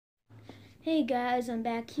Hey guys, I'm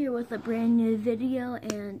back here with a brand new video,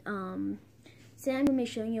 and today I'm going to be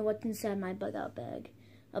showing you what's inside my bug out bag.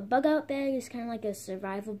 A bug out bag is kind of like a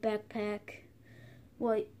survival backpack.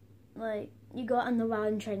 Like you go out in the wild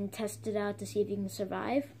and try to test it out to see if you can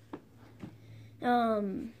survive.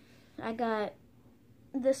 I got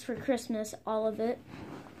this for Christmas, all of it.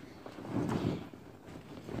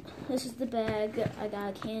 This is the bag. I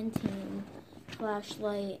got a canteen,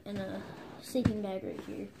 flashlight, and a sleeping bag right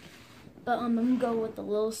here. But I'm going to go with the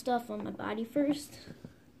little stuff on my body first.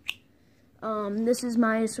 This is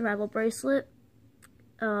my survival bracelet.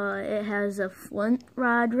 It has a flint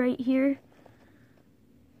rod right here.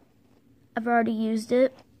 I've already used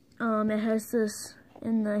it. It has this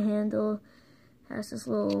in the handle. It has this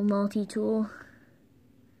little multi-tool.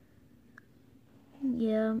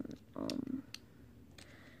 Yeah.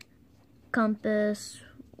 Compass,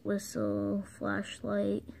 whistle,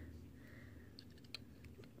 flashlight.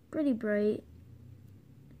 Pretty bright.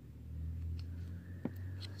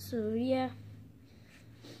 So yeah.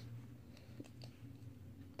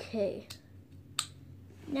 Okay.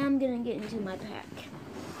 Now I'm gonna get into my pack.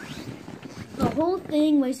 The whole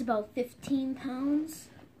thing weighs about 15 pounds.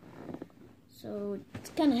 So it's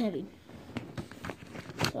kinda heavy.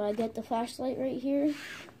 So I got the flashlight right here.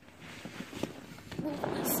 Move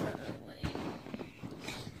this out of the way.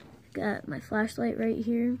 Got my flashlight right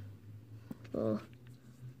here. Little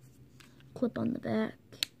clip on the back.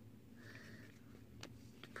 It's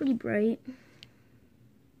pretty bright.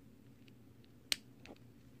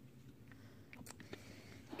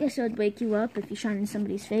 Guess it would wake you up if you shine in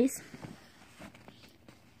somebody's face.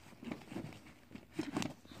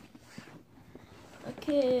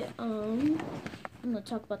 Okay, I'm gonna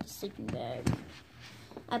talk about the sleeping bag.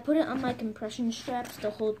 I put it on my compression straps to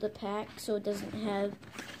hold the pack so it doesn't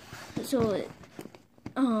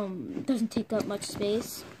take up much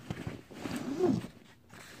space.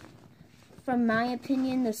 From my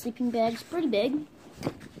opinion, the sleeping bag's pretty big.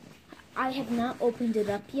 I have not opened it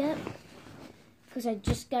up yet because I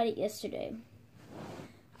just got it yesterday.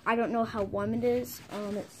 I don't know how warm it is.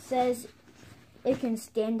 It says it can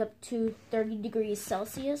stand up to 30 degrees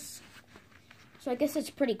Celsius. So I guess it's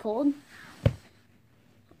pretty cold.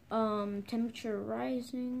 Temperature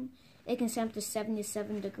rising. It can stand up to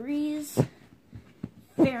 77 degrees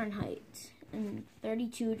Fahrenheit and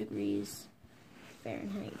 32 degrees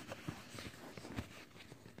Fahrenheit.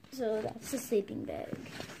 So that's the sleeping bag.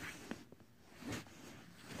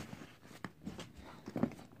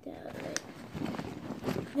 Got it.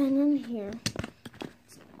 Then in here,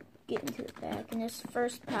 let's get into the back. In this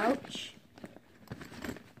first pouch,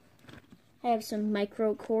 I have some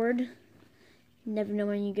micro cord. You never know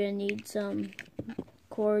when you're gonna need some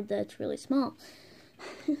cord that's really small.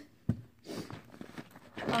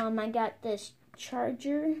 I got this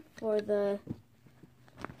charger for the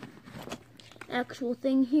actual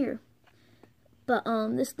thing here, but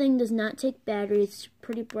this thing does not take batteries. It's a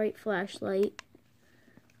pretty bright flashlight.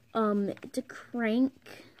 It's a crank.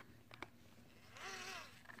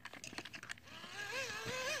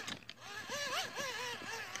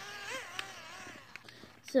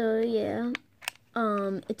 So yeah,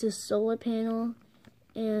 it's a solar panel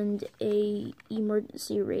and a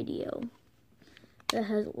emergency radio that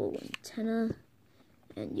has a little antenna,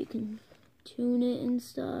 and you can tune it and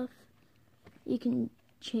stuff. You can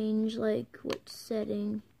change like what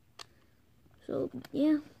setting. So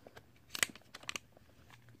yeah.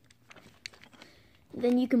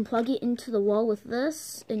 Then you can plug it into the wall with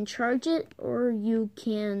this and charge it, or you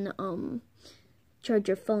can charge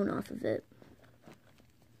your phone off of it.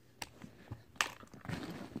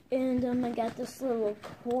 And I got this little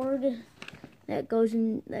cord that goes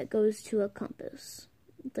to a compass.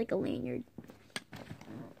 It's like a lanyard.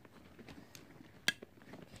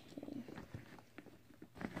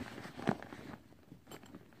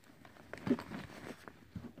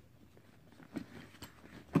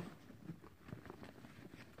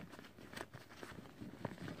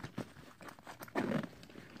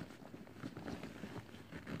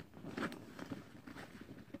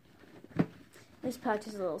 This pouch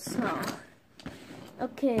is a little small.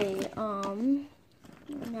 Okay,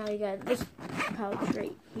 now you got this pouch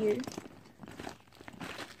right here.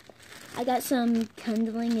 I got some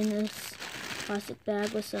kindling in this plastic bag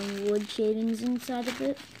with some wood shavings inside of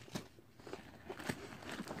it.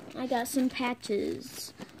 I got some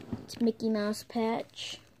patches. It's Mickey Mouse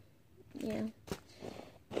patch. Yeah.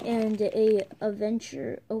 And a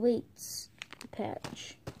Adventure Awaits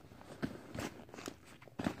patch.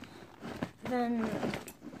 Then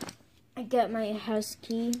I got my house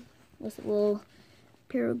key with a little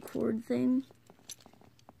paracord thing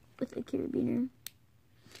with a carabiner.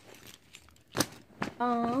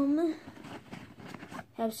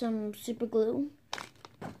 Have some super glue.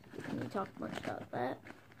 We didn't talk much about that.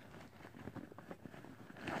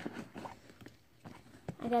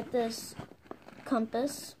 I got this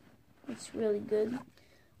compass. It's really good.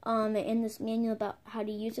 And this manual about how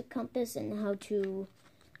to use a compass and how to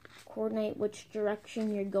coordinate which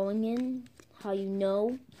direction you're going in, how you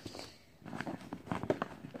know.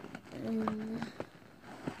 And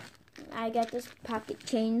I got this pocket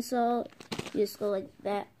chainsaw. You just go like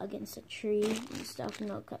that against a tree and stuff, and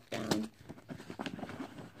it'll cut down. I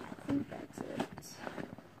think that's it.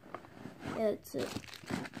 Yeah, that's it.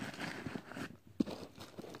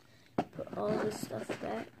 Put all this stuff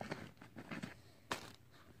back.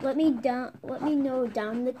 Let me know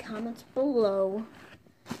down in the comments below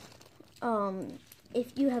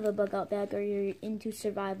if you have a bug out bag or you're into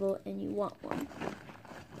survival and you want one.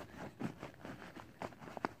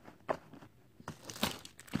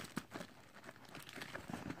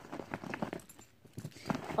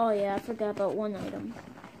 Oh yeah, I forgot about one item.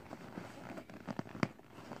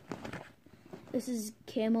 This is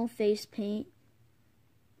camo face paint.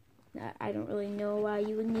 I don't really know why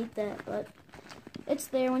you would need that, but it's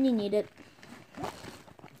there when you need it.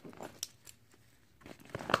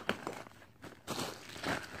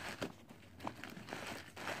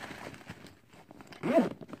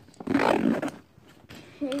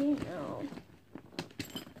 Okay, now.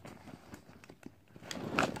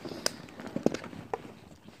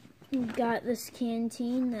 Got this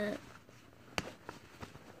canteen that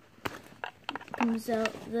comes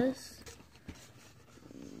out this.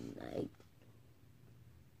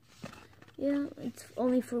 Yeah, it's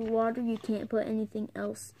only for water. You can't put anything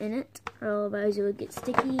else in it, or otherwise it would get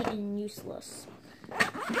sticky and useless.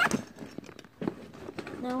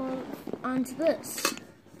 Now on to this.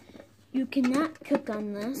 You cannot cook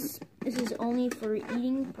on this. This is only for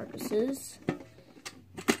eating purposes.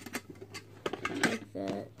 Like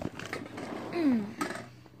that.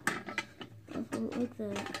 Like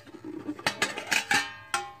that.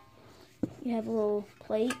 You have a little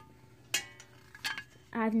plate.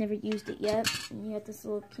 I've never used it yet. And you have this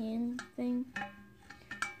little can thing.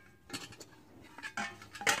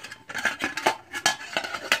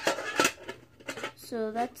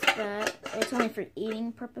 So that's that. It's only for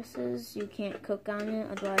eating purposes. You can't cook on it,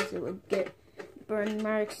 otherwise it would get burn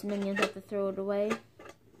marks and then you'd have to throw it away.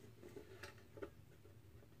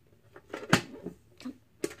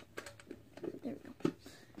 There we go.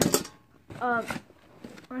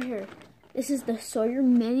 Right here. This is the Sawyer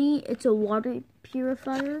Mini. It's a water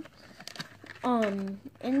purifier.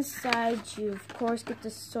 Inside you of course get the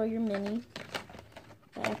Sawyer Mini,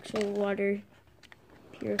 the actual water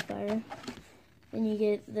purifier. Then you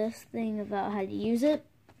get this thing about how to use it,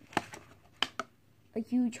 a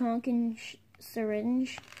huge honking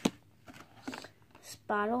syringe,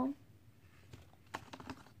 bottle,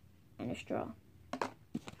 and a straw.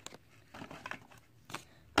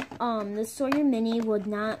 The Sawyer Mini would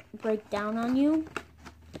not break down on you.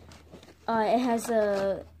 It has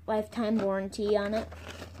a lifetime warranty on it.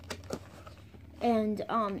 And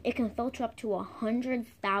it can filter up to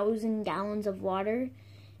 100,000 gallons of water.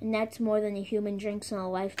 And that's more than a human drinks in a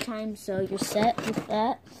lifetime, so you're set with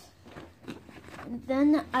that. And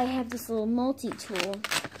then I have this little multi-tool.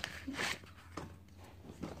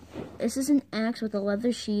 This is an axe with a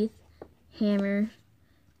leather sheath, hammer,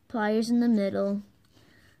 pliers in the middle.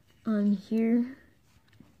 On here,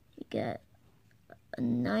 you get a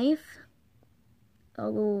knife, a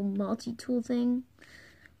little multi-tool thing,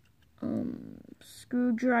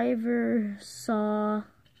 screwdriver, saw,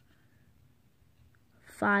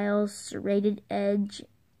 files, serrated edge,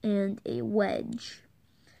 and a wedge.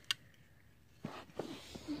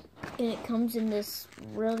 And it comes in this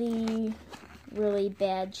really, really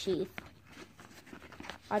bad sheath.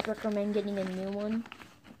 I'd recommend getting a new one,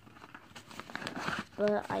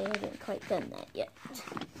 but I haven't quite done that yet.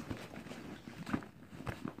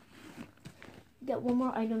 Got one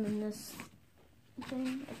more item in this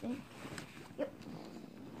thing, I think. Yep.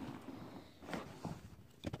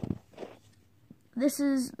 This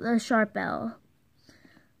is the Sharp L.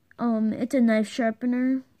 It's a knife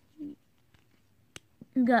sharpener.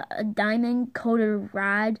 You got a diamond coated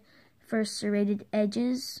rod for serrated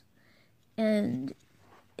edges, and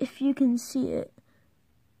if you can see it,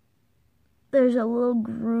 there's a little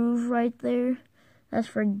groove right there. That's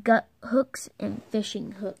for gut hooks and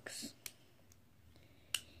fishing hooks.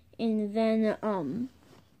 And then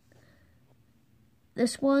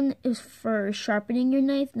this one is for sharpening your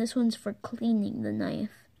knife, and this one's for cleaning the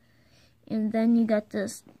knife. And then you got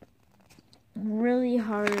this really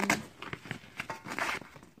hard,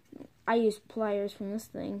 I use pliers from this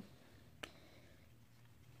thing.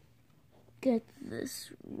 get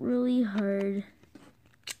this really hard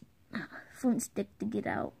flint stick to get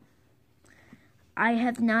out. I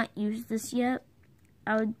have not used this yet.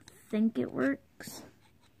 I would think it works.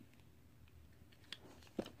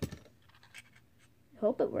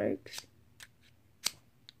 Hope it works.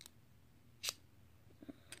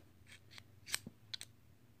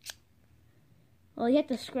 Well, you have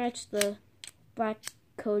to scratch the black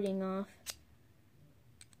coating off.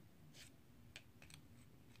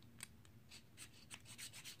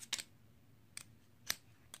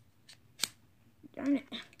 Darn it.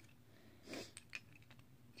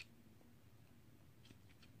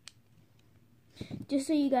 Just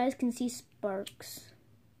so you guys can see sparks,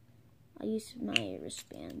 I'll use my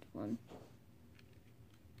wristband one.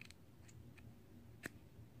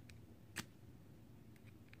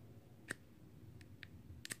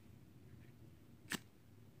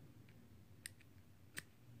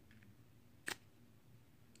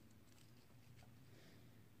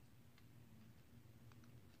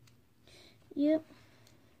 Yep.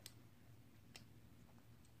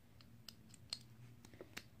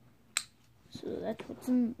 So that's what's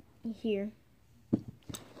in here.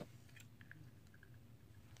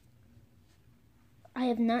 I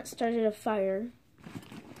have not started a fire.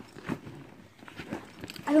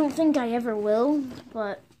 I don't think I ever will,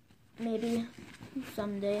 but maybe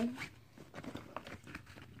someday.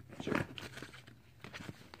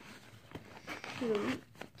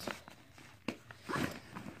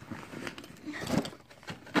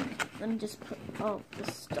 Let me just put all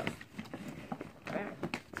this stuff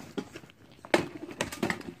back.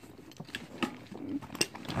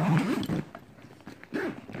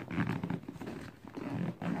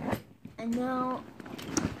 And now,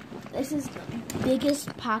 this is the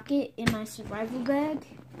biggest pocket in my survival bag.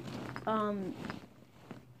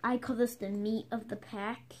 I call this the meat of the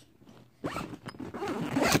pack.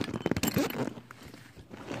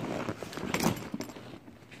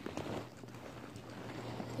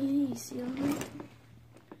 You see all that?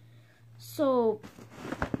 So,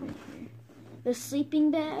 the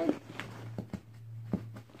sleeping bag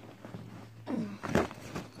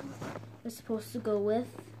is supposed to go with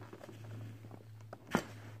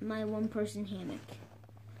my one-person hammock.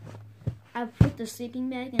 I put the sleeping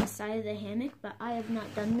bag inside of the hammock, but I have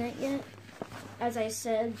not done that yet. As I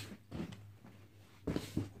said,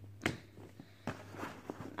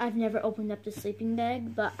 I've never opened up the sleeping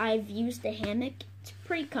bag, but I've used the hammock. It's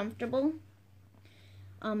pretty comfortable.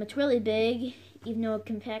 It's really big, even though it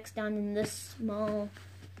compacts down in this small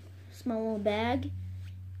little bag.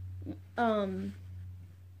 I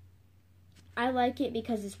like it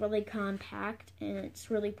because it's really compact and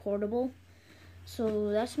it's really portable.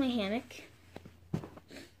 So that's my hammock.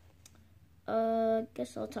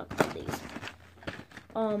 Guess I'll talk about these.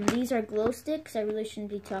 These are glow sticks. I really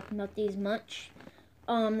shouldn't be talking about these much.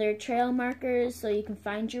 They're trail markers so you can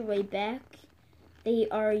find your way back. They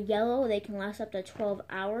are yellow. They can last up to 12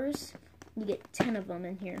 hours. You get 10 of them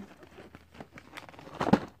in here.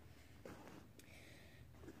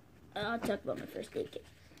 I'll talk about my first aid kit.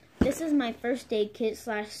 This is my first aid kit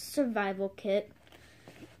 / survival kit.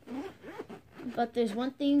 But there's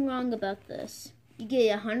one thing wrong about this. You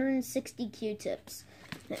get 160 Q-tips.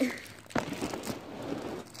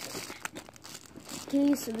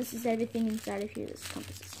 Okay, so this is everything inside of here. This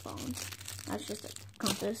compass is falling. That's just a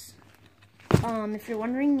compass. If you're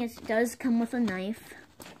wondering, it does come with a knife.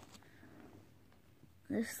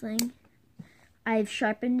 This thing. I've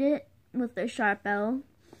sharpened it with a sharp L.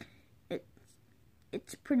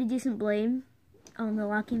 It's a pretty decent blade. The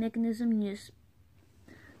locking mechanism, you just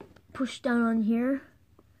push down on here.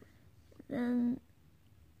 Then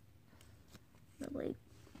the blade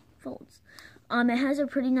folds. It has a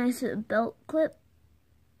pretty nice belt clip.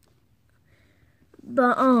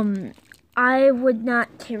 But, I would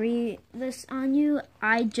not carry this on you.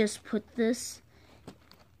 I just put this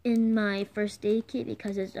in my first aid kit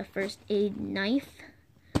because it's a first aid knife.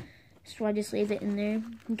 So I just leave it in there.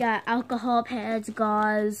 Got alcohol pads,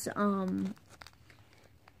 gauze,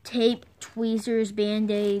 tape, tweezers,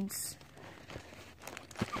 band-aids,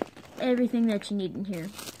 everything that you need in here.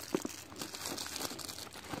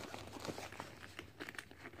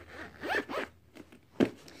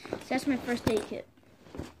 So that's my first aid kit.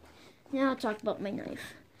 Now I'll talk about my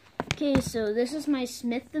knife. Okay, so this is my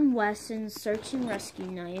Smith & Wesson Search and Rescue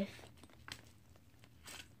knife.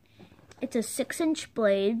 It's a 6-inch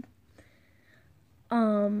blade.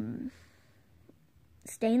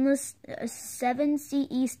 Stainless, 7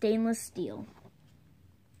 CE stainless steel.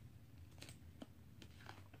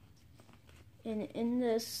 And in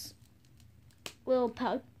this little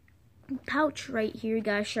pouch right here, you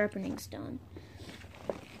got a sharpening stone.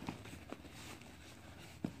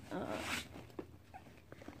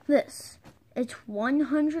 this. It's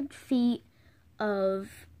 100 feet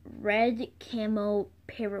of red camo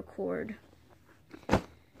paracord.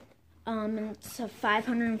 It's a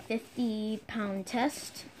 550-pound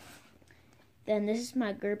test. Then this is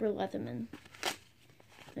my Gerber Leatherman.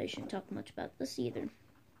 I shouldn't talk much about this either.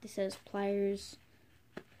 This has pliers,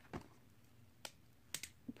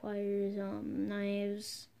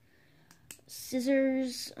 knives,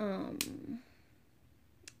 scissors,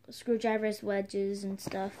 screwdrivers, wedges, and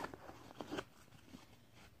stuff.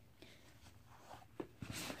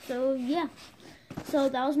 So yeah, so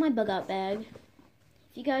that was my bug out bag.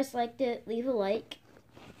 If you guys liked it, leave a like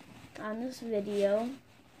on this video,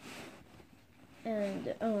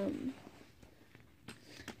 and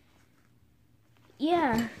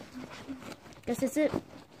yeah, guess that's it.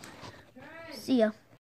 See ya.